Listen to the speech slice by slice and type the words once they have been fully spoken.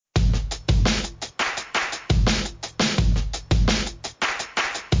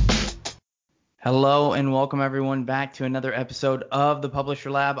Hello and welcome everyone back to another episode of the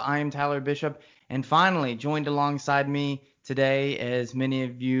Publisher Lab. I am Tyler Bishop, and finally joined alongside me today, as many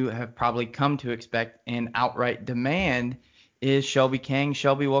of you have probably come to expect and outright demand, is Shelby King.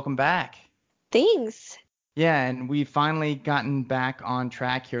 Shelby, welcome back. Thanks. Yeah, and we've finally gotten back on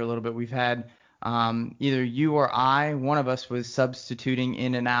track here a little bit. We've had either you or I, one of us was substituting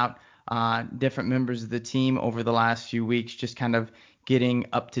in and out different members of the team over the last few weeks, just kind of getting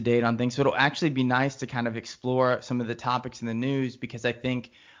up to date on things. So it'll actually be nice to kind of explore some of the topics in the news because I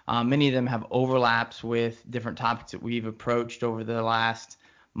think many of them have overlaps with different topics that we've approached over the last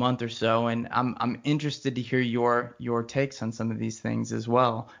month or so. And I'm interested to hear your takes on some of these things as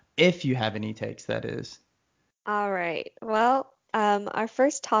well, if you have any takes, that is. All right. Our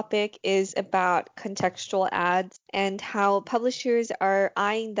first topic is about contextual ads and how publishers are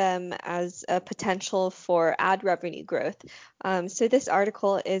eyeing them as a potential for ad revenue growth. So this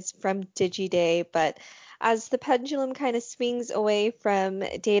article is from DigiDay, but as the pendulum kind of swings away from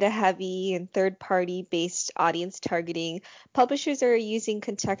data heavy and third party based audience targeting, publishers are using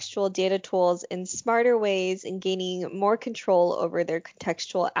contextual data tools in smarter ways and gaining more control over their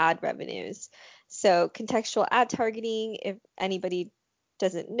contextual ad revenues. So contextual ad targeting, if anybody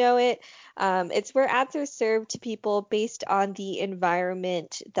doesn't know it, it's where ads are served to people based on the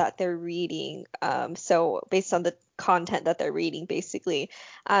environment that they're reading. So based on the content that they're reading, basically.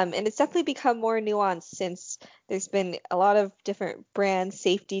 And it's definitely become more nuanced since there's been a lot of different brand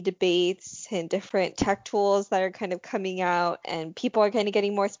safety debates and different tech tools that are kind of coming out, and people are kind of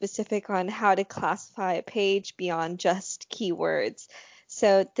getting more specific on how to classify a page beyond just keywords.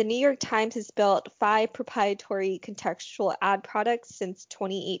 So the New York Times has built 5 proprietary contextual ad products since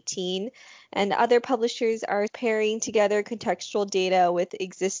 2018, and other publishers are pairing together contextual data with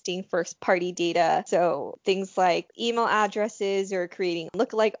existing first-party data. So things like email addresses or creating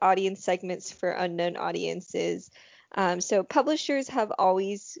lookalike audience segments for unknown audiences. So publishers have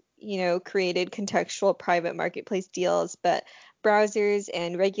always, created contextual private marketplace deals, but browsers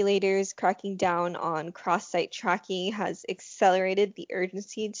and regulators cracking down on cross-site tracking has accelerated the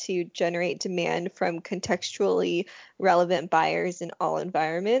urgency to generate demand from contextually relevant buyers in all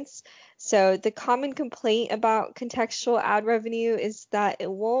environments. So the common complaint about contextual ad revenue is that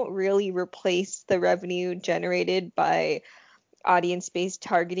it won't really replace the revenue generated by audience-based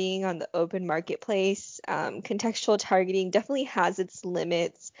targeting on the open marketplace. Contextual targeting definitely has its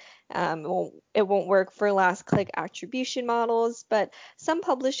limits. It won't work for last click attribution models, but some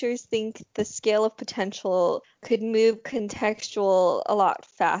publishers think the scale of potential could move contextual a lot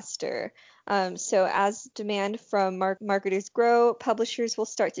faster. So as demand from marketers grow, publishers will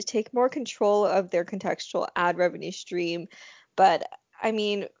start to take more control of their contextual ad revenue stream. But I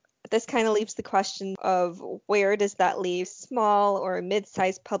mean, this kind of leaves the question of where does that leave small or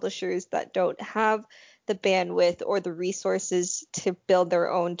mid-sized publishers that don't have the bandwidth or the resources to build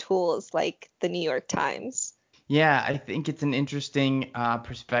their own tools like the New York Times? Yeah, I think it's an interesting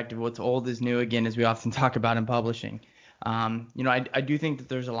perspective. What's old is new again, as we often talk about in publishing. I do think that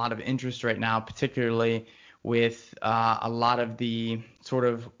there's a lot of interest right now, particularly with a lot of the sort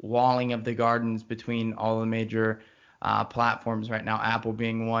of walling of the gardens between all the major platforms right now, Apple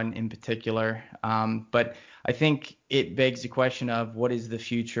being one in particular. But I think it begs the question of what is the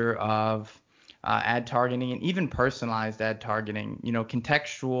future of ad targeting and even personalized ad targeting.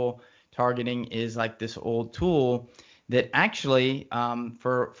 Contextual targeting is like this old tool that actually,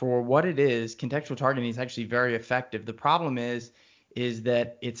 for what it is, contextual targeting is actually very effective. The problem is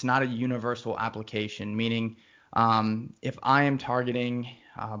that it's not a universal application, meaning if I am targeting,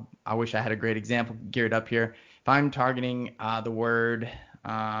 I wish I had a great example geared up here. If I'm targeting the word,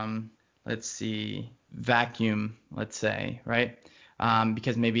 let's see, vacuum, let's say, right?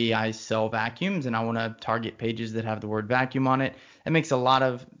 Because maybe I sell vacuums and I want to target pages that have the word vacuum on it. It makes a lot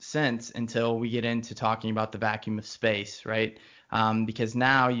of sense until we get into talking about the vacuum of space, right? Because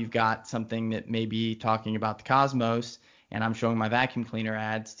now you've got something that may be talking about the cosmos, and I'm showing my vacuum cleaner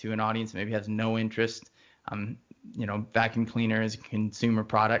ads to an audience that maybe has no interest. Vacuum cleaner is a consumer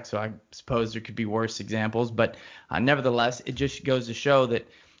product, so I suppose there could be worse examples. But nevertheless, it just goes to show that,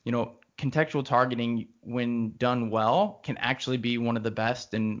 contextual targeting, when done well, can actually be one of the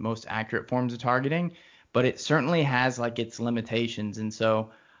best and most accurate forms of targeting, but it certainly has like its limitations. And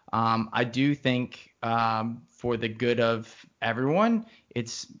so I do think for the good of everyone,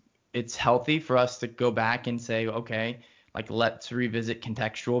 it's healthy for us to go back and say, okay, like let's revisit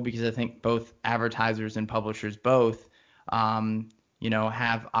contextual, because I think both advertisers and publishers both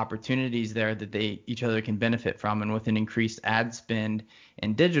have opportunities there that they each other can benefit from. And with an increased ad spend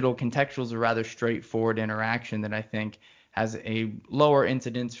in digital, contextual is a rather straightforward interaction that I think has a lower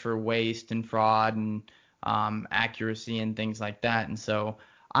incidence for waste and fraud and accuracy and things like that. And so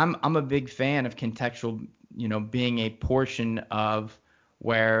I'm a big fan of contextual, being a portion of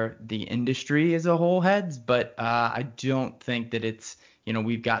where the industry as a whole heads, but I don't think that it's,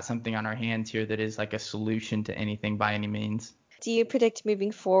 we've got something on our hands here that is like a solution to anything by any means. Do you predict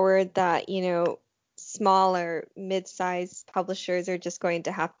moving forward that, smaller mid-sized publishers are just going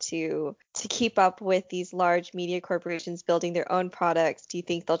to have to keep up with these large media corporations building their own products? Do you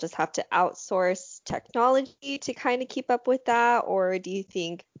think they'll just have to outsource technology to kind of keep up with that? Or do you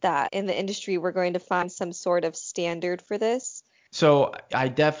think that in the industry we're going to find some sort of standard for this? So I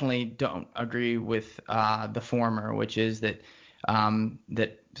definitely don't agree with the former, which is that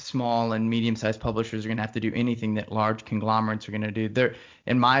small and medium-sized publishers are going to have to do anything that large conglomerates are going to do. There,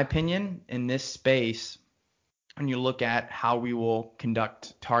 in my opinion, in this space, when you look at how we will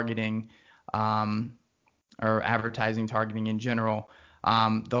conduct targeting um, or advertising targeting in general,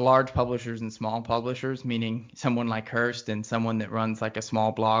 the large publishers and small publishers, meaning someone like Hearst and someone that runs like a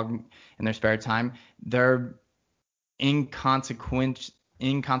small blog in their spare time, they're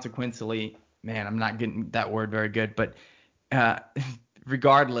inconsequentially, man, I'm not getting that word very good, but uh,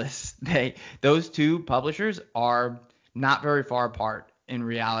 regardless, those two publishers are not very far apart in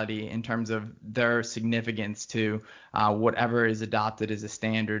reality in terms of their significance to whatever is adopted as a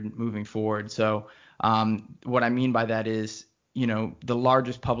standard moving forward. So what I mean by that is, the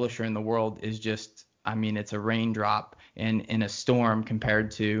largest publisher in the world is just, I mean, it's a raindrop in a storm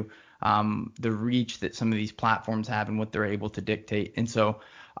compared to the reach that some of these platforms have and what they're able to dictate. And so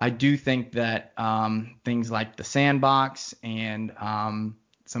I do think that things like the sandbox and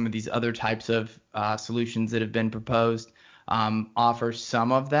some of these other types of solutions that have been proposed offer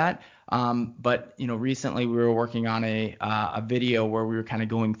some of that. But recently we were working on a video where we were kind of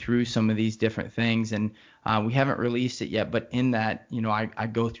going through some of these different things, and we haven't released it yet. But in that, I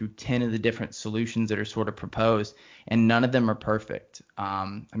go through 10 of the different solutions that are sort of proposed, and none of them are perfect.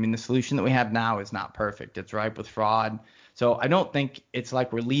 I mean, the solution that we have now is not perfect. It's ripe with fraud. So I don't think it's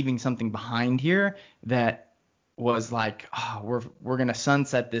like we're leaving something behind here that was like, oh, we're gonna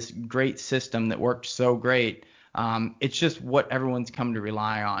sunset this great system that worked so great. It's just what everyone's come to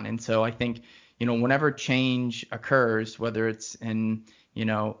rely on. And so I think, whenever change occurs, whether it's in,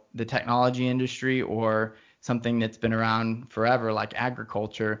 the technology industry or something that's been around forever, like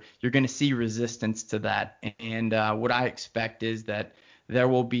agriculture, you're going to see resistance to that. And what I expect is that there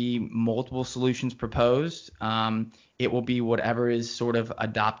will be multiple solutions proposed. It will be whatever is sort of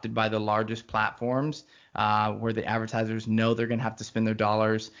adopted by the largest platforms, where the advertisers know they're going to have to spend their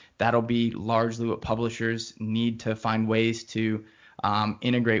dollars. That'll be largely what publishers need to find ways to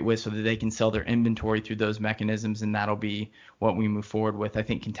integrate with so that they can sell their inventory through those mechanisms, and that'll be what we move forward with. I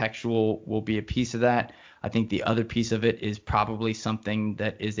think contextual will be a piece of that. I think the other piece of it is probably something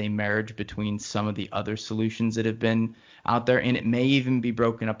that is a marriage between some of the other solutions that have been out there, and it may even be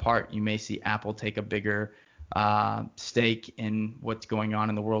broken apart. You may see Apple take a bigger stake in what's going on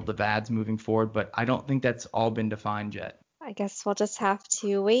in the world of ads moving forward, but I don't think that's all been defined yet. I guess we'll just have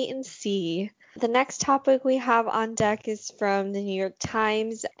to wait and see. The next topic we have on deck is from the New York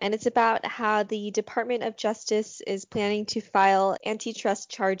Times, and it's about how the Department of Justice is planning to file antitrust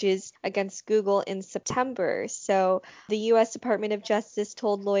charges against Google in September. So, the U.S. Department of Justice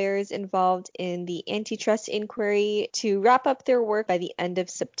told lawyers involved in the antitrust inquiry to wrap up their work by the end of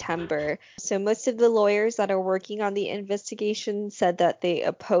September. So, most of the lawyers that are working on the investigation said that they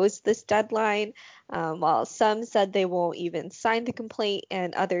opposed this deadline, while some said they won't even sign the complaint,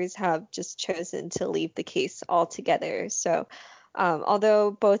 and others have just chosen to leave the case altogether. So, although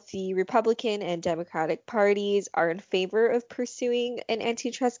both the Republican and Democratic parties are in favor of pursuing an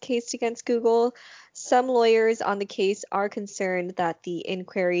antitrust case against Google, some lawyers on the case are concerned that the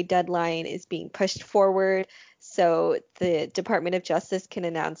inquiry deadline is being pushed forward, so the Department of Justice can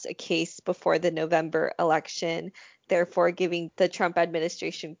announce a case before the November election, therefore giving the Trump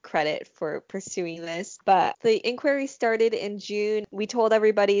administration credit for pursuing this. But the inquiry started in June. We told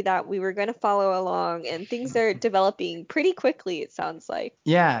everybody that we were going to follow along, and things are developing pretty quickly, it sounds like.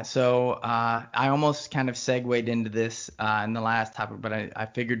 Yeah, so I almost kind of segued into this in the last topic, but I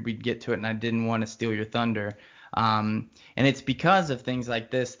figured we'd get to it, and I didn't want to steal your thunder. And it's because of things like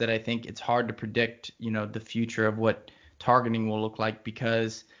this that I think it's hard to predict, the future of what targeting will look like,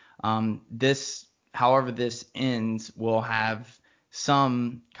 because this, however this ends, will have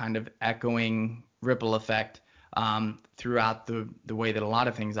some kind of echoing ripple effect throughout the way that a lot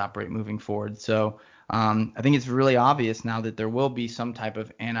of things operate moving forward. So I think it's really obvious now that there will be some type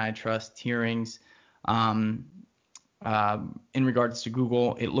of antitrust hearings um, in regards to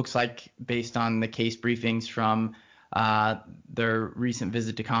Google. It looks like, based on the case briefings from uh, their recent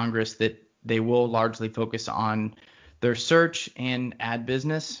visit to Congress that they will largely focus on their search and ad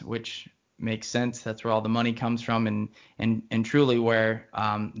business, which makes sense. That's where all the money comes from, and truly where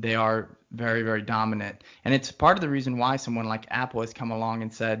they are very, very dominant. And it's part of the reason why someone like Apple has come along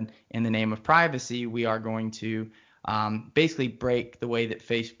and said, in the name of privacy, we are going to basically break the way that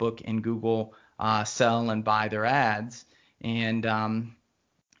Facebook and Google sell and buy their ads. And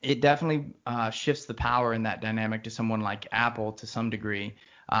it definitely shifts the power in that dynamic to someone like Apple to some degree.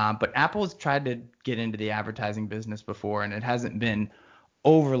 But Apple has tried to get into the advertising business before, and it hasn't been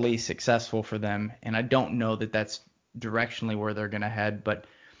overly successful for them. And I don't know that that's directionally where they're going to head. But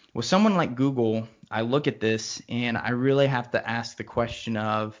with someone like Google, I look at this and I really have to ask the question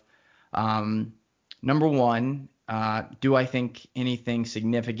of, um, number one, do I think anything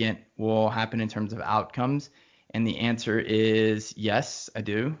significant will happen in terms of outcomes? And the answer is yes, I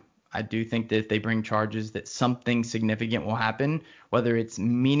do. I do think that if they bring charges that something significant will happen, whether it's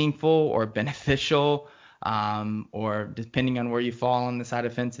meaningful or beneficial, or depending on where you fall on the side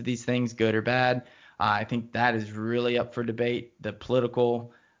of the fence of these things, good or bad. I think that is really up for debate. The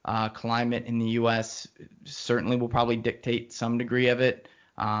political climate in the U.S. certainly will probably dictate some degree of it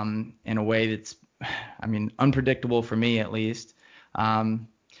in a way that's, I mean, unpredictable for me at least.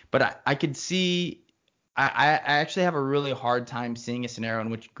 But I could see, I actually have a really hard time seeing a scenario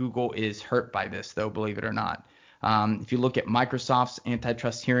in which Google is hurt by this, though, believe it or not. If you look at Microsoft's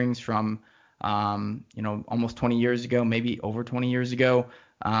antitrust hearings from, almost 20 years ago, maybe over 20 years ago,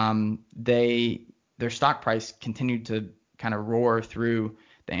 their stock price continued to kind of roar through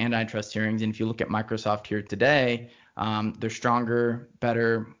the antitrust hearings. And if you look at Microsoft here today, they're stronger,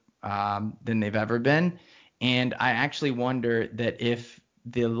 better than they've ever been. And I actually wonder that if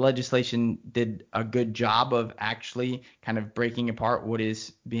the legislation did a good job of actually kind of breaking apart what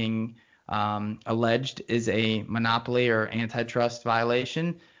is being alleged is a monopoly or antitrust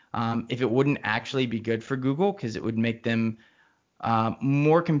violation, if it wouldn't actually be good for Google because it would make them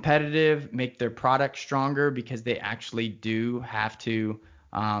more competitive, make their product stronger because they actually do have to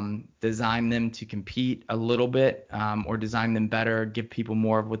design them to compete a little bit, or design them better, give people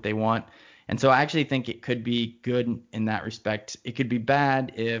more of what they want. And so I actually think it could be good in that respect. It could be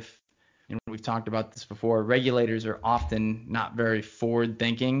bad if, we've talked about this before, regulators are often not very forward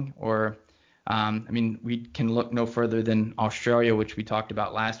thinking or we can look no further than Australia, which we talked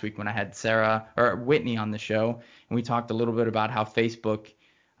about last week when I had Sarah or Whitney on the show, and we talked a little bit about how Facebook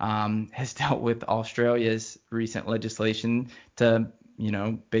has dealt with Australia's recent legislation to,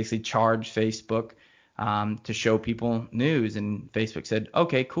 basically charge Facebook to show people news. And Facebook said,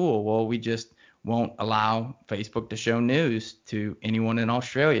 okay, cool. Well, we just won't allow Facebook to show news to anyone in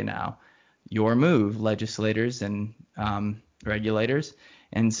Australia now. Your move, legislators and regulators.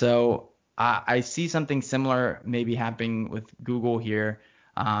 And so I see something similar maybe happening with Google here.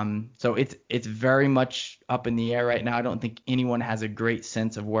 So it's very much up in the air right now. I don't think anyone has a great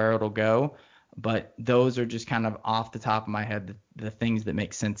sense of where it'll go, but those are just kind of off the top of my head, the things that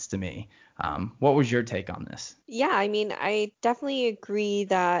make sense to me. What was your take on this? Yeah, I mean, I definitely agree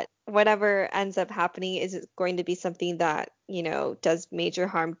that whatever ends up happening is going to be something that, does major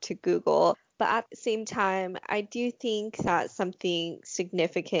harm to Google. But at the same time, I do think that something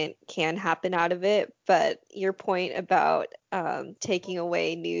significant can happen out of it. But your point about taking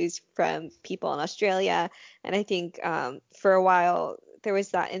away news from people in Australia, and I think for a while there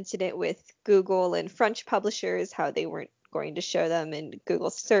was that incident with Google and French publishers, how they weren't going to show them in Google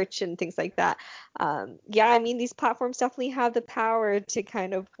search and things like that. Yeah, I mean, these platforms definitely have the power to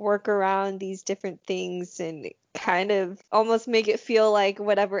kind of work around these different things and kind of almost make it feel like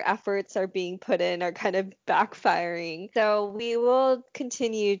whatever efforts are being put in are kind of backfiring. So we will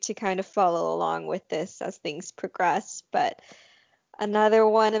continue to kind of follow along with this as things progress. But another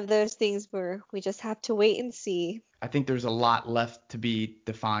one of those things where we just have to wait and see. I think there's a lot left to be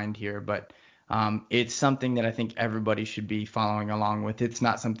defined here, but it's something that I think everybody should be following along with. It's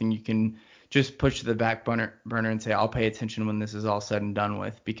not something you can just push to the back burner and say, I'll pay attention when this is all said and done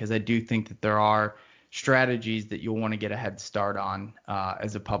with, because I do think that there are strategies that you'll want to get a head start on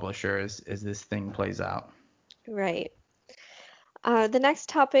as a publisher as this thing plays out. Right. The next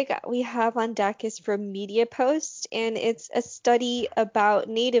topic we have on deck is from Media Post, and it's a study about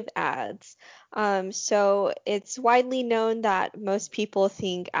native ads. So it's widely known that most people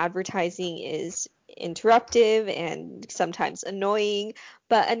think advertising is interruptive and sometimes annoying,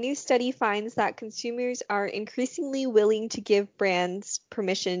 but a new study finds that consumers are increasingly willing to give brands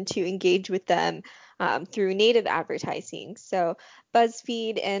permission to engage with them through native advertising. So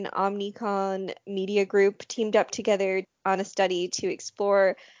BuzzFeed and Omnicom Media Group teamed up together on a study to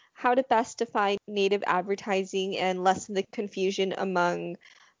explore how to best define native advertising and lessen the confusion among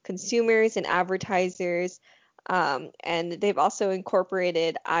consumers and advertisers. And they've also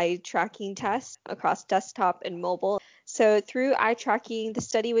incorporated eye tracking tests across desktop and mobile. So through eye tracking, the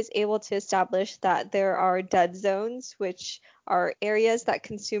study was able to establish that there are dead zones, which are areas that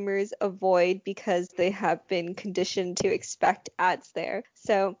consumers avoid because they have been conditioned to expect ads there.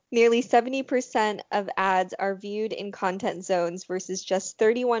 So nearly 70% of ads are viewed in content zones versus just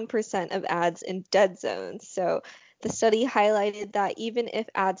 31% of ads in dead zones. So the study highlighted that even if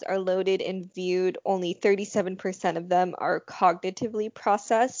ads are loaded and viewed, only 37% of them are cognitively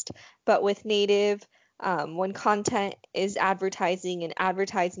processed. But with native, when content is advertising and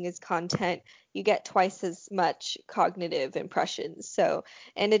advertising is content, you get twice as much cognitive impressions. So,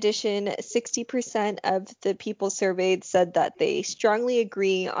 in addition, 60% of the people surveyed said that they strongly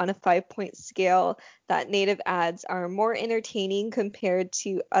agree on a 5-point scale that native ads are more entertaining compared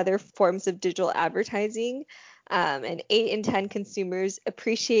to other forms of digital advertising. And 8 in 10 consumers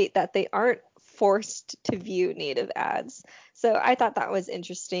appreciate that they aren't forced to view native ads. So I thought that was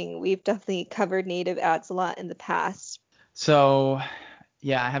interesting. We've definitely covered native ads a lot in the past. So,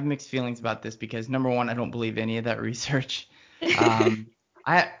 yeah, I have mixed feelings about this because number one, I don't believe any of that research. Um,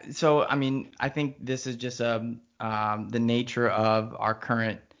 I mean, I think this is just the nature of our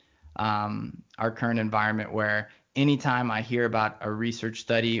current environment where anytime I hear about a research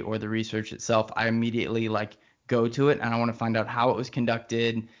study or the research itself, I immediately like go to it and I want to find out how it was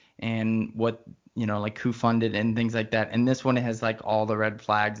conducted and what, like who funded and things like that. And this one has like all the red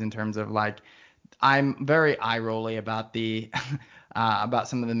flags in terms of like I'm very eye rolly about the about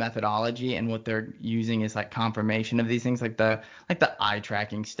some of the methodology and what they're using is like confirmation of these things, like the eye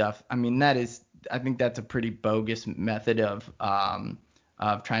tracking stuff. I mean, I think that's a pretty bogus method of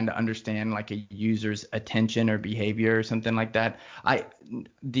trying to understand like a user's attention or behavior or something like that.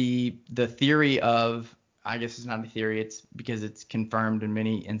 The theory of I guess it's not a theory, it's because it's confirmed in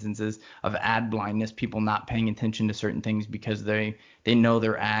many instances of ad blindness, people not paying attention to certain things because they know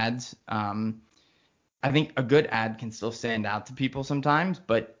their ads. I think a good ad can still stand out to people sometimes,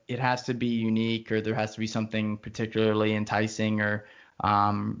 but it has to be unique or there has to be something particularly enticing or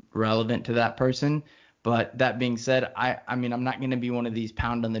relevant to that person. But that being said, I mean, I'm not going to be one of these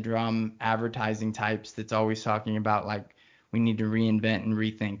pound on the drum advertising types that's always talking about like we need to reinvent and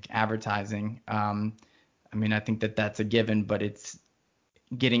rethink advertising. I mean, I think that that's a given, but it's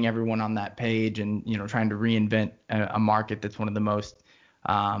getting everyone on that page and, trying to reinvent a market that's one of the most,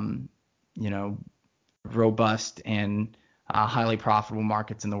 you know, robust and highly profitable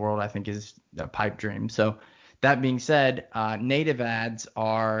markets in the world, I think is a pipe dream. So that being said, native ads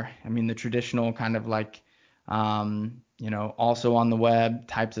are, I mean, the traditional kind of like, also on the web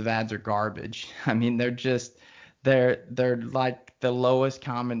types of ads are garbage. I mean, they're like the lowest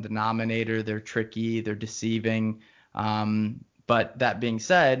common denominator. They're tricky, they're deceiving. But that being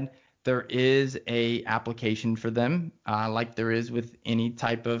said, there is a application for them, like there is with any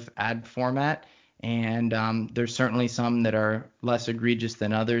type of ad format. And there's certainly some that are less egregious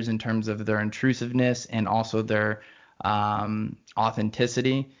than others in terms of their intrusiveness and also their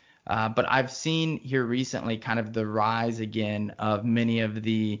authenticity. But I've seen here recently kind of the rise again of many of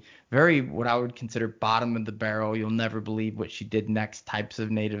the very what I would consider bottom of the barrel, you'll never believe what she did next types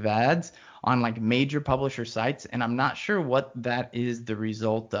of native ads on like major publisher sites. And I'm not sure what that is the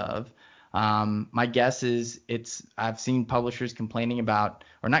result of. My guess is I've seen publishers complaining about,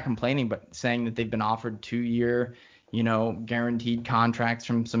 or not complaining, but saying that they've been offered 2-year, guaranteed contracts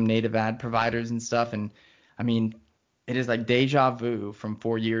from some native ad providers and stuff. And I mean, it is like deja vu from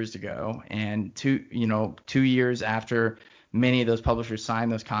 4 years ago. And 2 years after many of those publishers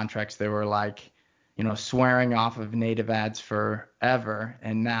signed those contracts, they were like, swearing off of native ads forever.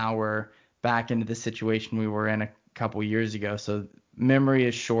 And now we're back into the situation we were in a couple years ago. So memory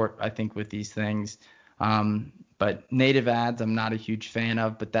is short, I think, with these things. But native ads, I'm not a huge fan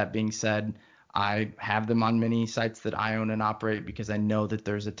of. But that being said, I have them on many sites that I own and operate because I know that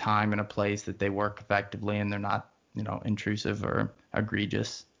there's a time and a place that they work effectively and they're not, intrusive or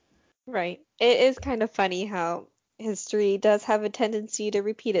egregious. Right. It is kind of funny how history does have a tendency to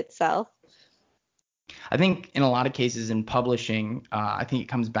repeat itself. I think in a lot of cases in publishing, I think it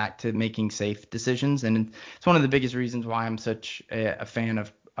comes back to making safe decisions, and it's one of the biggest reasons why I'm such a fan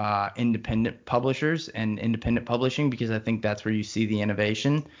of independent publishers and independent publishing because I think that's where you see the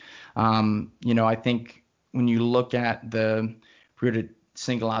innovation. I think when you look at if we were to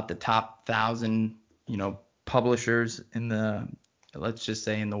single out the top 1,000, publishers let's just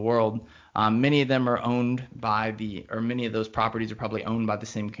say in the world, many of them are owned by or many of those properties are probably owned by the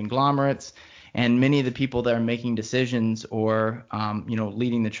same conglomerates. And many of the people that are making decisions or,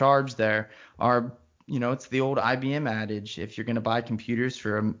 leading the charge there are, it's the old IBM adage. If you're going to buy computers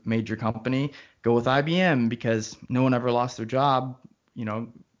for a major company, go with IBM because no one ever lost their job,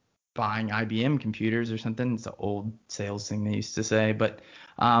 buying IBM computers or something. It's an old sales thing they used to say. But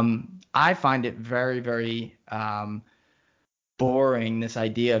I find it very, very boring, this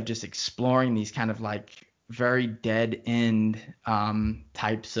idea of just exploring these kind of like very dead end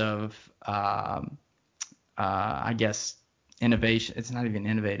types of I guess innovation. It's not even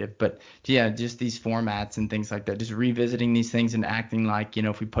innovative, but yeah, just these formats and things like that, just revisiting these things and acting like,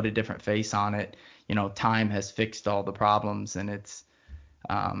 if we put a different face on it, time has fixed all the problems. And it's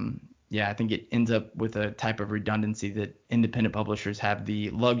I think it ends up with a type of redundancy that independent publishers have the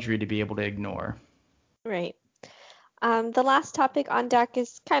luxury to be able to ignore. Right. The last topic on deck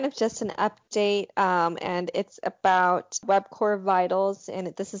is kind of just an update, and it's about Web Core Vitals, and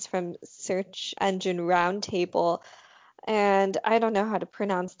this is from Search Engine Roundtable. And I don't know how to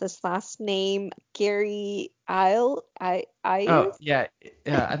pronounce this last name, Gary Isle. Oh, yeah.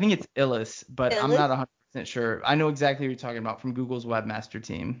 I think it's Illis, but I'm Illis? not 100% sure. I know exactly what you're talking about from Google's webmaster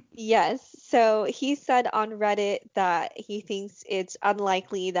team. Yes. So he said on Reddit that he thinks it's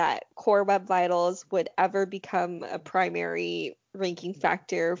unlikely that Core Web Vitals would ever become a primary ranking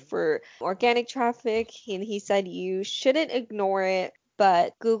factor for organic traffic. And he said you shouldn't ignore it,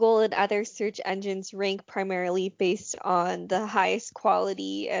 but Google and other search engines rank primarily based on the highest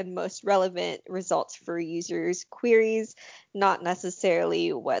quality and most relevant results for users' queries, not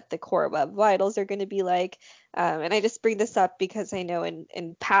necessarily what the Core Web Vitals are going to be like. And I just bring this up because I know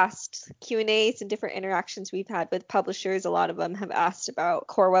in past Q&As and different interactions we've had with publishers, a lot of them have asked about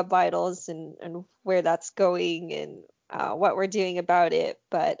Core Web Vitals and where that's going and what we're doing about it.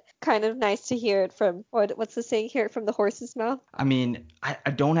 But kind of nice to hear it from, what's the saying, hear it from the horse's mouth? I mean, I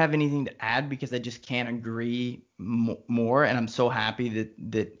don't have anything to add because I just can't agree more. And I'm so happy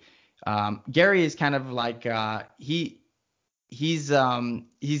that Gary is kind of like he's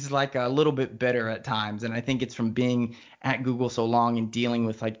like a little bit bitter at times, and I think it's from being at Google so long and dealing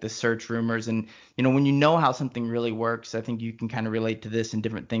with like the search rumors. And when you know how something really works, I think you can kind of relate to this and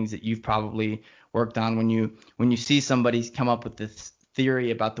different things that you've probably worked on when you see somebody come up with this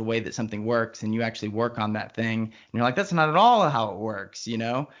theory about the way that something works and you actually work on that thing and you're like, that's not at all how it works.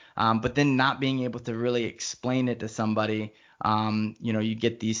 But then not being able to really explain it to somebody, you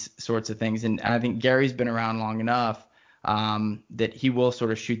get these sorts of things. And I think Gary's been around long enough that he will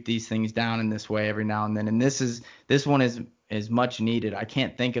sort of shoot these things down in this way every now and then. And this one is much needed. I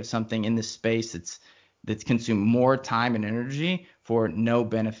can't think of something in this space that's consumed more time and energy for no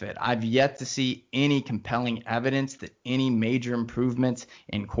benefit. I've yet to see any compelling evidence that any major improvements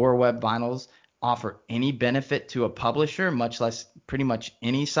in Core Web Vitals offer any benefit to a publisher, much less pretty much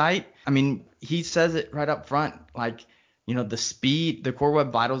any site. I mean, he says it right up front, like, the Core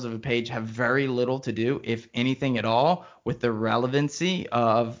Web Vitals of a page have very little to do, if anything at all, with the relevancy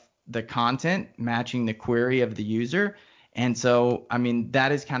of the content matching the query of the user. And so, I mean,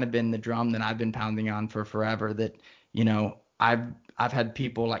 that has kind of been the drum that I've been pounding on for forever, that, I've had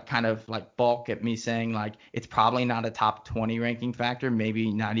people like kind of like balk at me saying like it's probably not a top 20 ranking factor,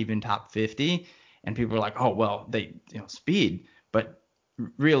 maybe not even top 50. And people are like, oh, well, speed. But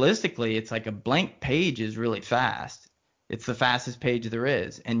realistically, it's like a blank page is really fast. It's the fastest page there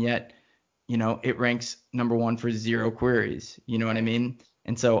is. And yet, it ranks number one for 0 queries. You know what I mean?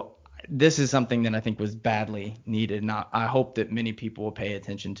 And so this is something that I think was badly needed. And I hope that many people will pay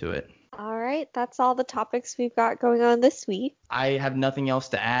attention to it. All right, that's all the topics we've got going on this week. I have nothing else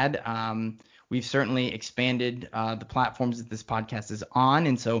to add. We've certainly expanded the platforms that this podcast is on.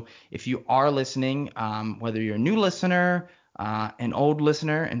 And so if you are listening, whether you're a new listener, an old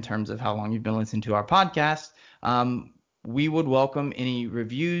listener in terms of how long you've been listening to our podcast, we would welcome any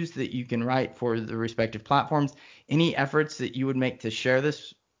reviews that you can write for the respective platforms. Any efforts that you would make to share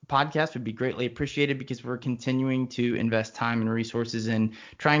this podcast would be greatly appreciated because we're continuing to invest time and resources in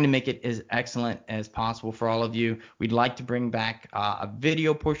trying to make it as excellent as possible for all of you. We'd like to bring back a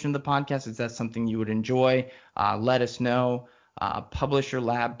video portion of the podcast. If that's something you would enjoy, let us know.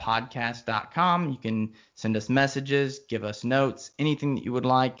 Publisherlabpodcast.com. You can send us messages, give us notes, anything that you would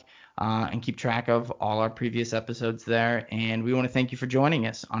like. And keep track of all our previous episodes there. And we want to thank you for joining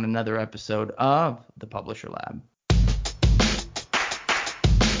us on another episode of the Publisher Lab.